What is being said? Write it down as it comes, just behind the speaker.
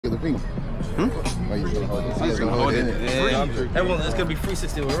think? Why you gonna hold it? I'm just gonna hold it. Yeah. Everyone, it's gonna be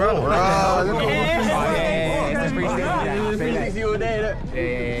 360 all around. It's 360 all day.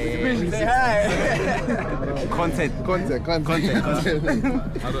 Content. I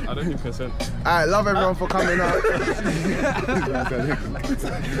don't need consent. Alright, love everyone for coming out.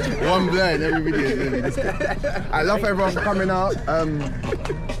 One blind, every video is doing this. I love everyone for coming out.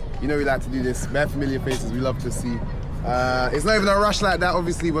 You know we like to do this. Bare familiar faces we love to see. It's not even a rush like that.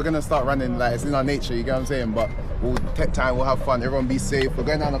 Obviously we're gonna start running, like it's in our nature, you get what I'm saying? But we'll take time, we'll have fun, everyone be safe. We're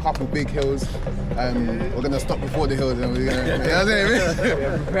going down a couple big hills. We're gonna stop before the hills and we're gonna, you know what I'm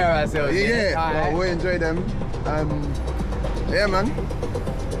saying? Prepare ourselves. Yeah, we'll enjoy them. Yeah, man.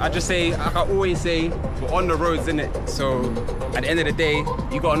 I just say, like I always say, we're on the roads, innit? So at the end of the day,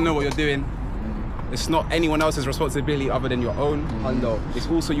 you gotta know what you're doing. It's not anyone else's responsibility other than your own. It's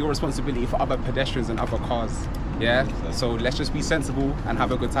also your responsibility for other pedestrians and other cars. Yeah? So let's just be sensible and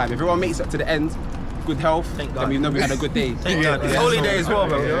have a good time. If everyone makes it to the end, good health, then we know we had a good day. Thank God. It's holy day as well,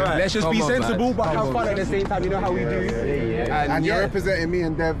 bro. Right. Let's just be sensible, but have fun at the same time. You know how we do. And you're representing me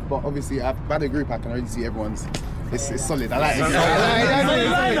and Dev, but obviously by the group I can already see everyone's. It's solid. I like it.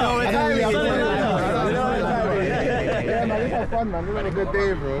 Yeah, man, we had fun, man. We had a good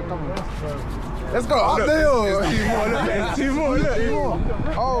day, bro. Come on. Let's go up the hill. There's two more.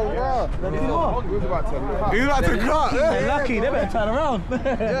 Oh, wow. Who's about to cut? They're lucky, they better turn around.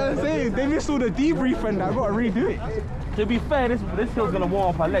 Yeah, I'm saying, they missed all the debrief and I've got to redo it. To be fair, this hill's gonna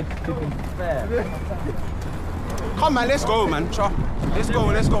warm up our legs. To be fair. Come man, let's go, man. Let's go.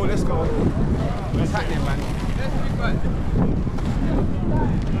 What's happening, man?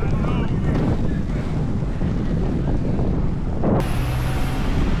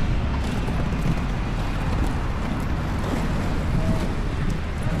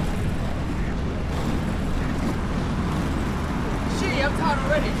 I'm tired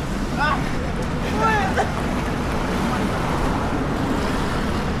already.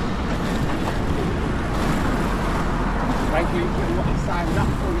 Thank you. You signed up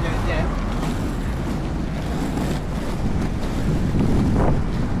for me, yeah.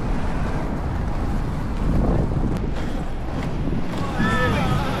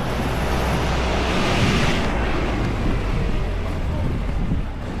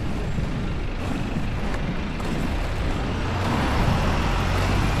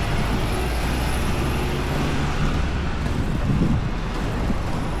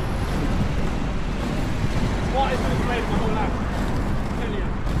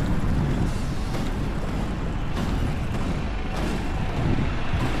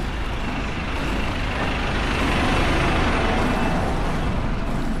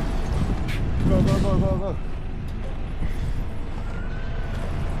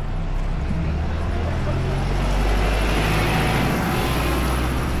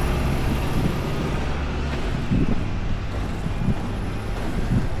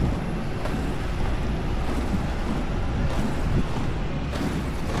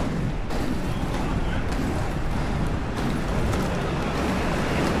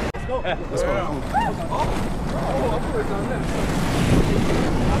 Go. Let's go.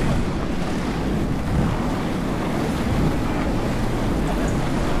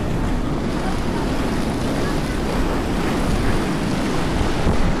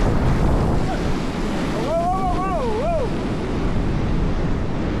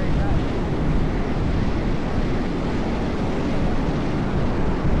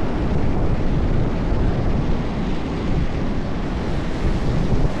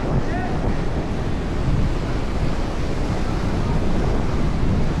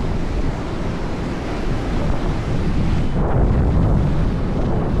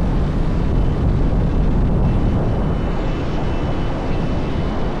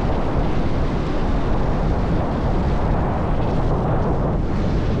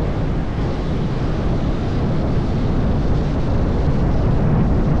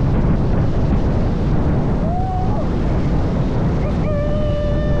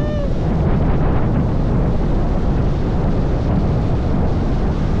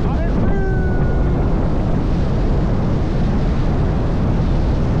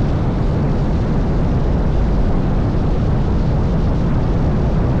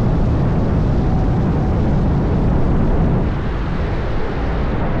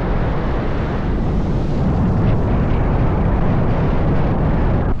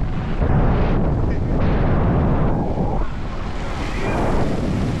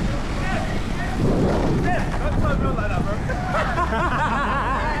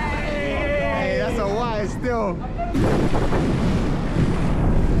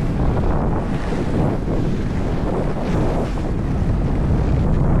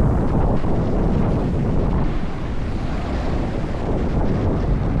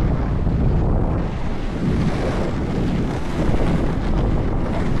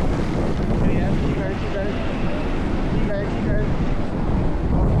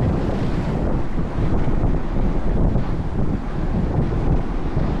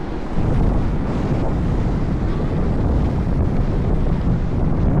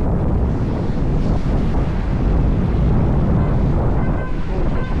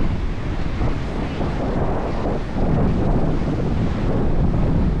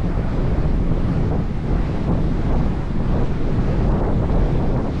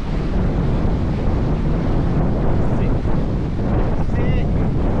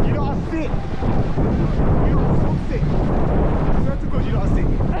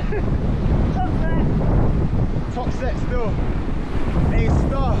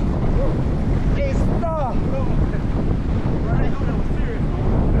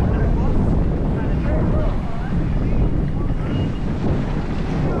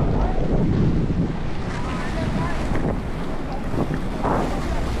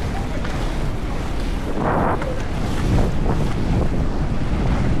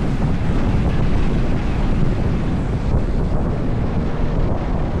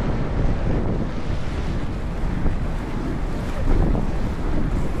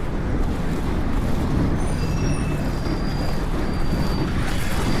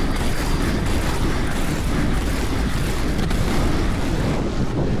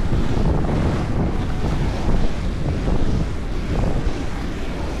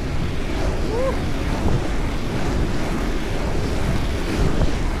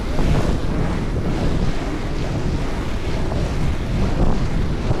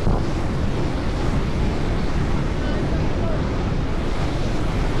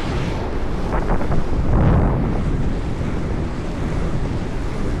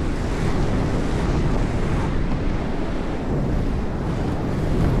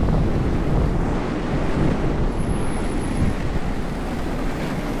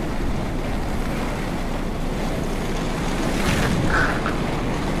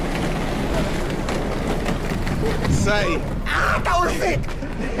 30. Ah, that was sick!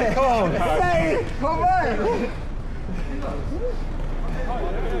 Come on. 30. Come on.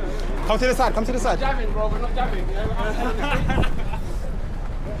 Come to the side, come to the side. Jamming, bro, we're not jamming. Do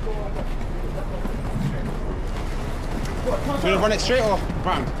you want to run it straight or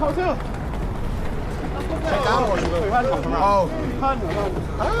round? Tulse Hill. Check out. Oh.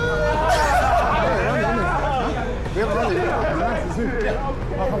 We haven't run it.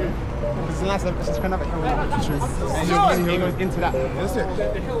 It's nice. It's just kind of a hill. He goes into that. That's it.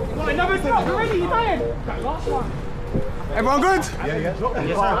 Another stop already, you're dying. That last one. Everyone good? Yeah. Yes, sir.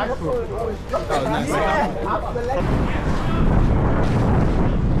 That was nice.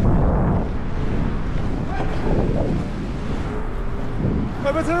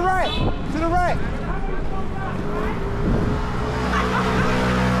 Over to the right. To the right.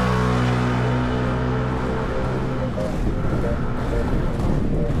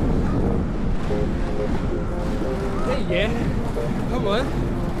 Yeah. Come on.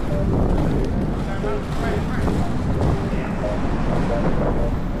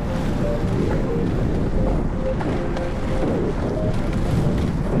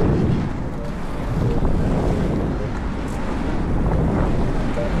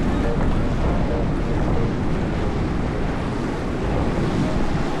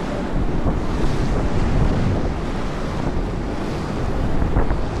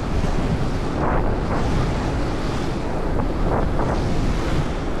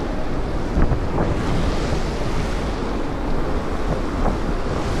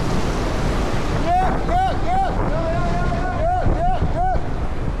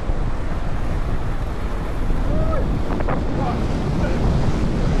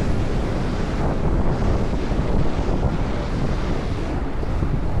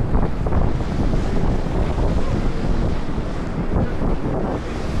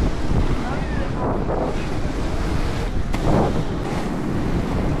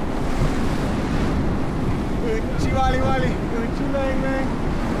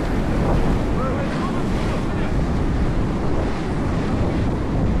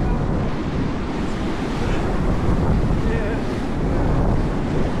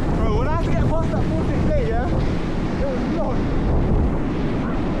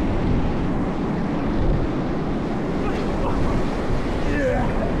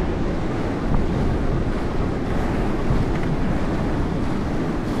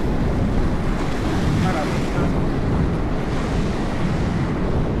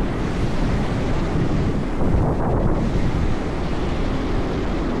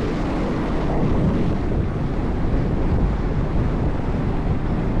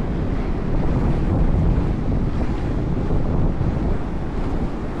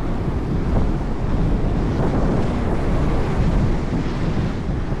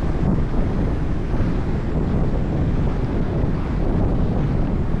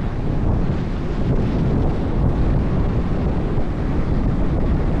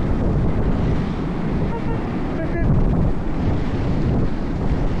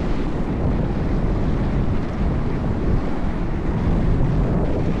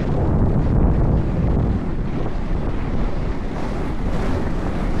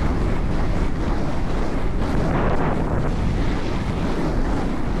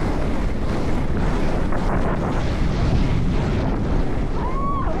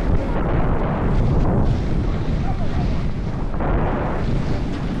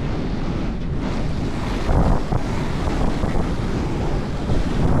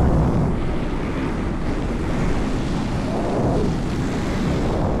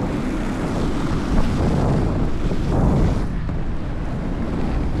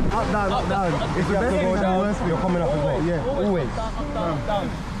 Down. If you have to go down, you're coming up as well. Yeah, always. Down.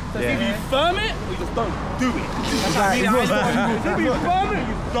 So either you firm it or you just don't do it. If you firm it,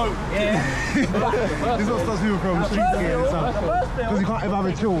 you don't. Yeah. This is what stops people from street skating and stuff. Because you can't ever have a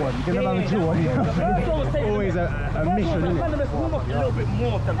chill one. You can never have a chill one. Always a mission, isn't it? A little bit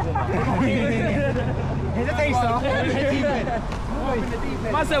more tempo. Here's a taster.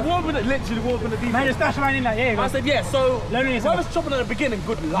 Man said warm in the literally warm in the deep. Man, just dash right in that, yeah. I said yeah, so whoever's chopping at the beginning,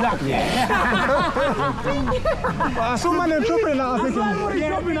 good luck. Yeah. I saw man them chopping that, I was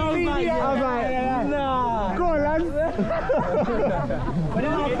thinking, I was like, nah. Go on, lads. I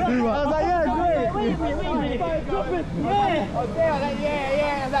was like, yeah, great. Wait. Yeah.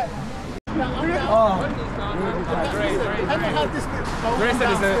 Grace said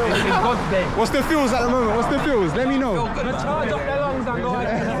it's in God's day. What's the feels at the moment? What's the feels? Let me know. Charge up their lungs and go.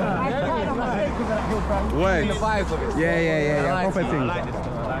 Word. Yeah. Proper thing.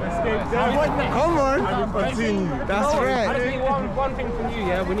 Come on. Continue. That's I right. just need one thing from you,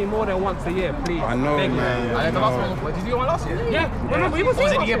 yeah? We need more than once a year, please. I know, man. The last one, did you do one last year? Yeah, remember, we was here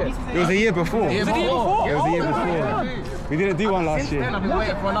last year. It was a year before. Was it the year before? It was the year before. We didn't do one last year. I've been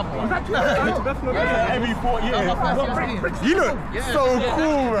waiting for another one. Every 4 years. You look so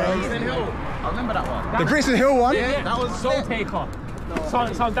cool, bro. I remember that one. The Brixton Hill one? Yeah, that was Soul Taker.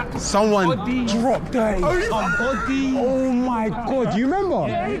 Someone dropped that. Oh my god, do you remember?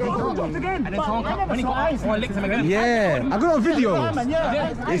 Yeah, he got dropped again. And then when he got ice, someone licked him again. Yeah, I got it on video.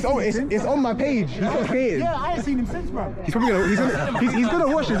 It's on my page. He's got skated. Yeah, I ain't seen him since, bro. He's probably gonna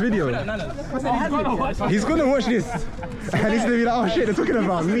watch this video. He's gonna watch this. And he's gonna be like, oh shit, they're talking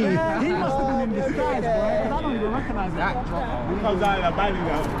about me. He must have been in disguise, bro. I don't even recognize that. He comes out in a bag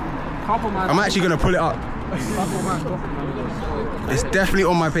now. I'm actually gonna pull it up. It's definitely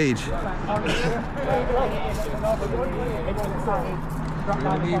on my page.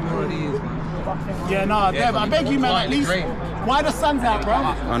 Yeah, no, Deb, I beg you, man, at least. Why the sun's out, bro?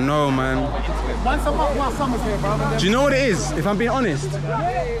 I know, man. Once a month while summer's here, bro. Do you know what it is? If I'm being honest,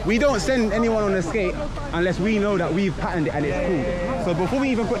 we don't send anyone on a skate unless we know that we've patterned it and it's cool. So before we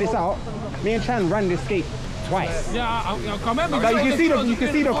even put this out, me and Chan ran this skate twice. Yeah, I remember. Like you can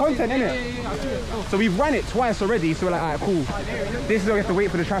see the content in it. So we've ran it twice already. So we're like, alright, cool. This is where we have to wait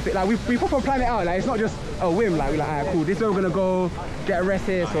for the traffic. Like we proper plan it out. Like it's not just a whim. Like we're like, alright, cool. This is where we're gonna go get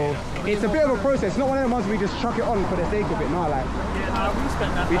arrested. So it's a bit of a process. It's not one of the ones we just chuck it on for the sake of it. No, like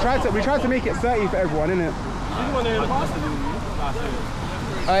we tried to make it 30 for everyone, innit?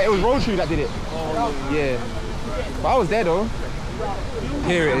 It was Road Tree that did it. Yeah. But I was there though.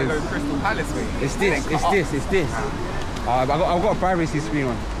 Here it is. Crystal Palace, mate. It's this. I've got a privacy screen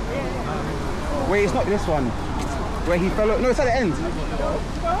on. Wait, it's not this one. Where he fell. No, it's at the end.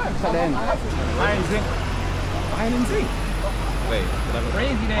 It's at the end. Iron and zinc. Wait,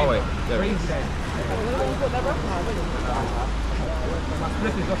 Crazy day. oh wait, there it Crazy is. day.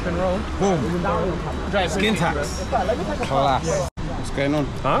 This is up and roll. Boom. Skin tax. Class. What's going on?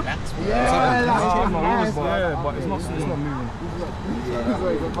 Huh? Yeah, but it's not moving. I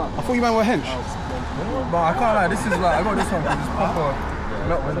thought you might were hench. But I can't lie, this is like, I got this one because it's proper.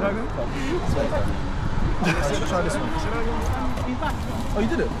 Where did I go? Let's try this one. Oh, you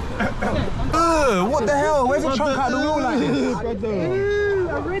did it? What the hell? Where's the trunk out the wheel like this?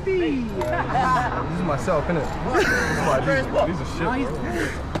 I'm ready. This is myself, innit? These are shit.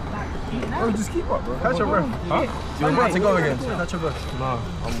 Bro, just keep up, bro. Catch your breath. Huh? You're about to go again. Catch your breath. Nah,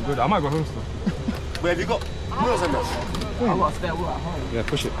 I'm good. I might go home still. Where have you got? Wheels in this? I've got a spare wheel at home. Yeah,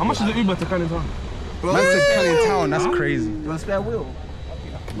 push it. How much is the Uber to Canning Town? Man said Canning Town, that's crazy. You want a spare wheel?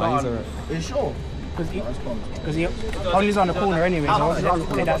 Nah, he's alright. Are you sure? Because he only's on the corner anyway, so I have to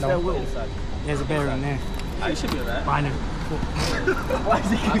play that now. There's a bearing there. It should be alright. I know.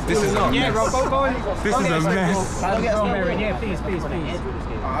 This is a Yeah, mess. bro, go in. This is a mess. I'll get a bearing. Yeah, please.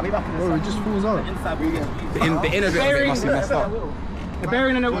 I'll be back in the Bro, it just falls out. The inner bit of it must be messed up. The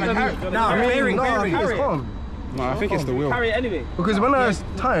bearing and the bearing. It's calm. No, I think it's the wheel. Carry it anyway. Because when I was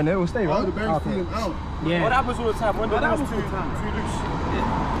tying it will stay, right? Yeah. What happens all the time? When the wheel's too loose.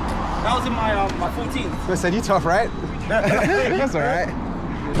 That was in my 14th. They said you tough, right? That's alright.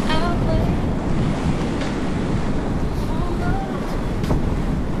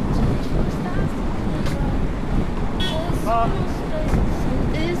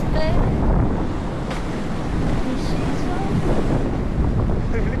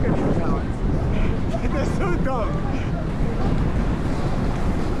 They're so dumb.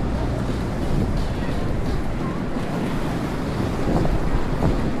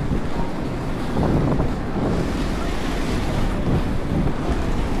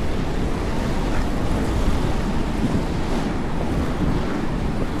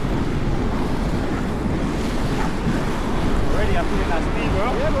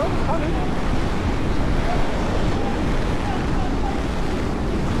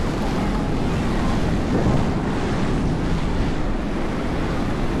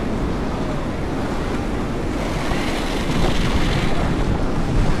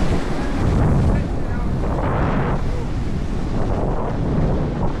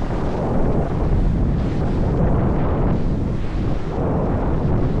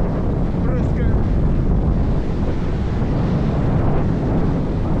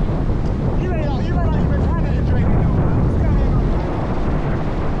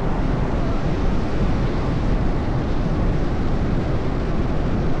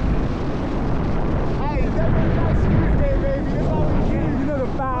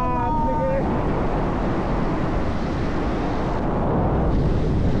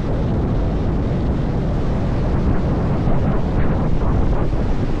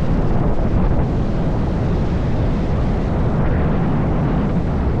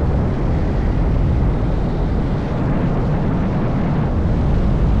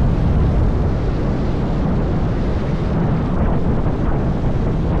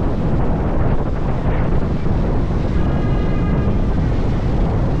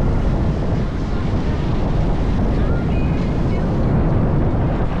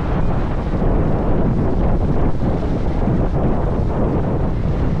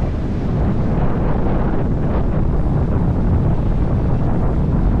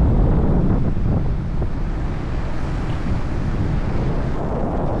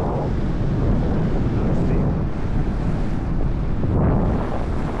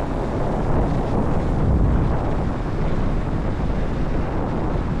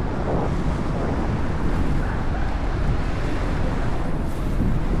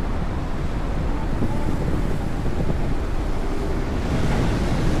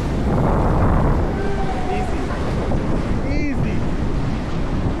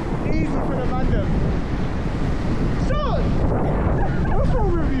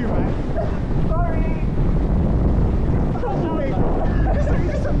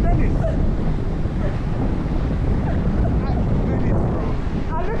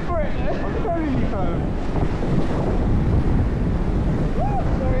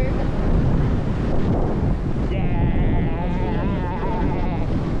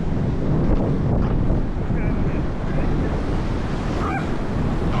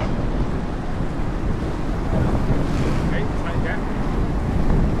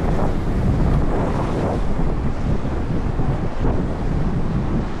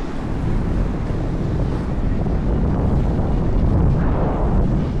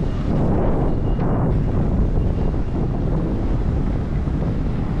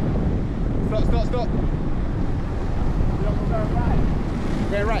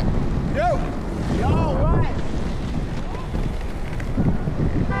 right. Yo, right.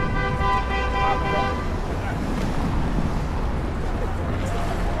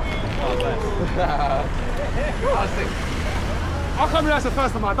 I can't believe that's the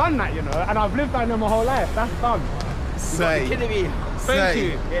first time I've done that, you know, and I've lived down there my whole life. That's dumb. Say. Kidding me? Thank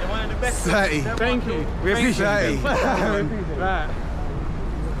you. Yeah, one of the best. Say. Thank you. We appreciate it. Right.